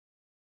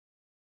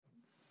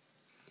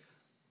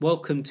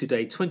Welcome to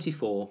day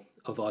 24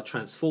 of our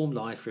Transform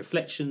Life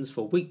reflections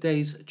for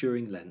weekdays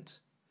during Lent.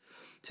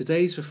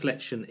 Today's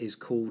reflection is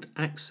called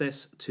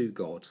Access to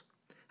God,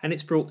 and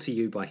it's brought to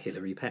you by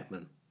Hilary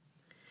Pettman.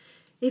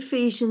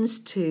 Ephesians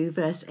 2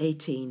 verse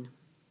 18.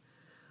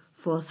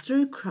 For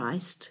through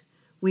Christ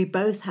we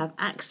both have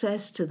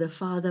access to the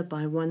Father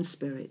by one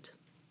Spirit.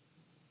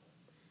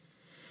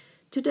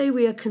 Today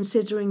we are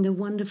considering the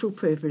wonderful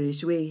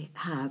privilege we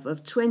have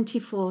of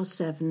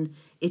 24/7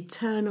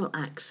 eternal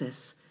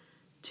access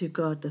to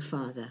God the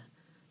Father,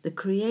 the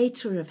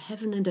Creator of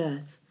heaven and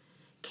earth,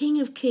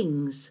 King of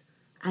kings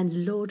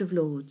and Lord of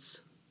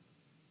lords.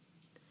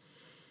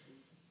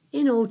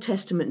 In Old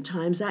Testament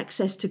times,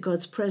 access to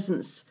God's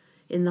presence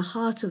in the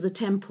heart of the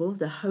temple,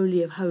 the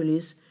Holy of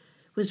Holies,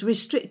 was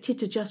restricted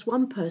to just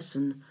one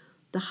person,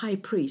 the high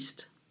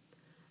priest,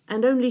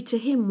 and only to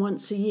him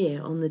once a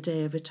year on the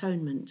Day of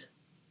Atonement.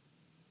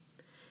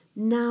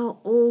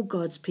 Now all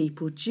God's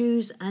people,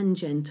 Jews and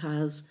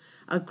Gentiles,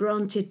 are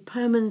granted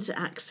permanent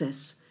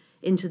access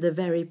into the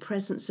very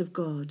presence of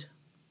God.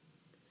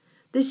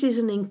 This is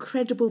an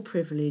incredible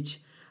privilege,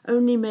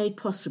 only made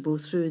possible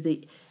through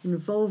the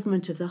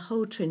involvement of the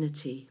whole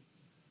Trinity.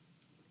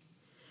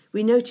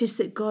 We notice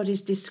that God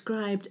is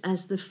described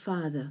as the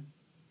Father.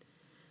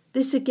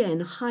 This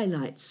again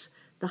highlights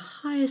the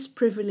highest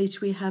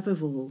privilege we have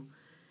of all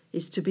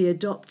is to be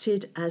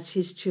adopted as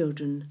His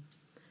children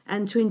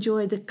and to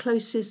enjoy the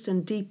closest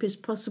and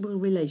deepest possible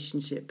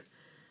relationship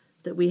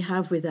that we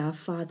have with our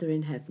Father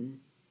in heaven.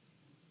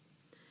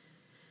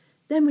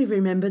 Then we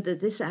remember that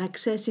this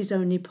access is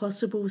only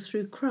possible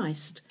through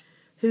Christ,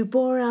 who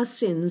bore our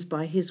sins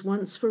by His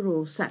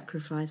once-for-all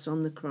sacrifice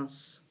on the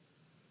cross.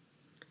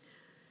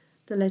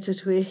 The letter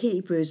to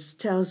Hebrews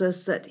tells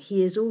us that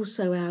He is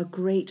also our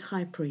great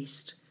high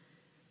priest,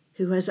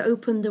 who has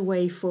opened the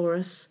way for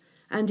us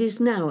and is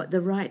now at the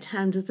right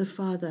hand of the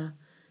Father,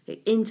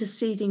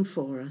 interceding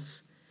for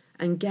us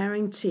and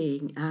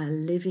guaranteeing our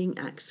living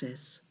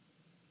access.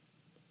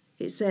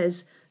 It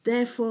says,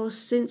 therefore,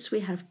 since we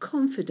have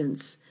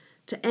confidence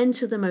to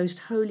enter the most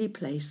holy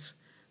place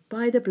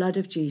by the blood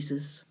of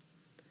Jesus,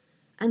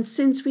 and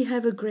since we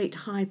have a great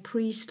high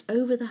priest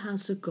over the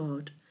house of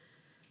God,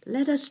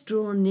 let us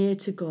draw near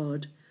to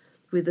God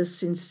with a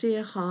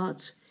sincere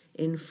heart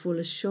in full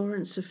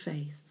assurance of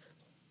faith.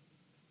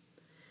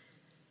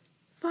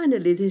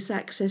 Finally, this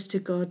access to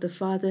God the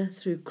Father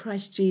through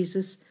Christ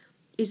Jesus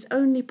is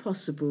only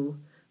possible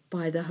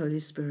by the Holy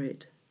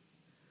Spirit,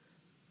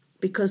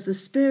 because the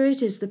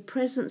Spirit is the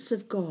presence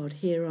of God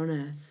here on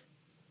earth.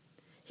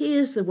 He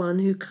is the one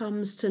who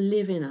comes to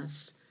live in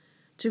us,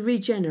 to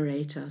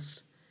regenerate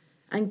us,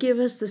 and give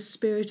us the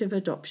spirit of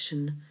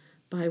adoption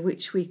by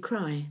which we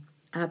cry,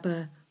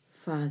 Abba,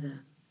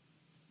 Father.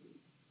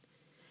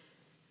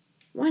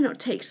 Why not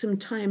take some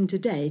time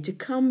today to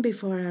come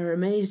before our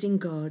amazing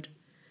God,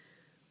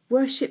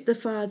 worship the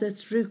Father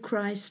through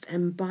Christ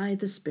and by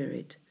the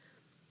Spirit,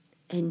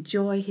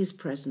 enjoy His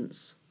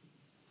presence.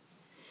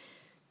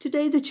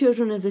 Today the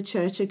children of the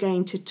church are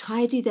going to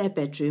tidy their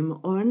bedroom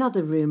or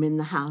another room in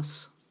the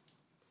house.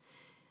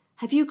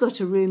 Have you got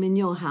a room in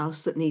your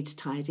house that needs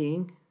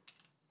tidying?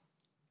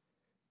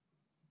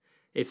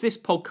 If this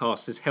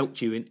podcast has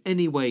helped you in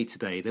any way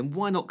today, then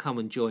why not come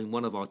and join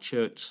one of our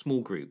church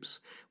small groups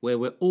where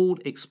we're all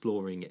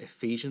exploring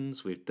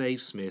Ephesians with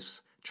Dave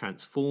Smith's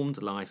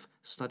Transformed Life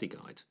Study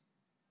Guide.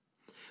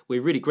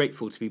 We're really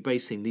grateful to be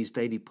basing these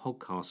daily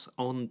podcasts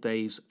on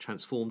Dave's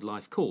Transformed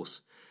Life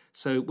course.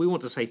 So we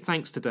want to say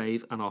thanks to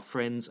Dave and our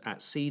friends at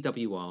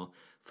CWR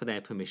for their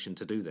permission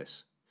to do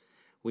this.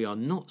 We are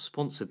not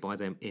sponsored by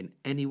them in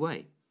any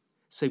way.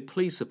 So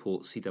please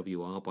support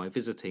CWR by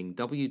visiting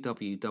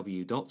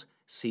www.cwr.org.uk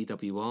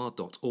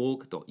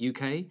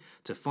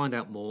to find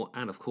out more.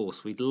 And of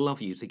course, we'd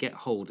love you to get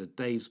hold of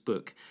Dave's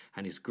book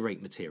and his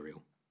great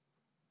material.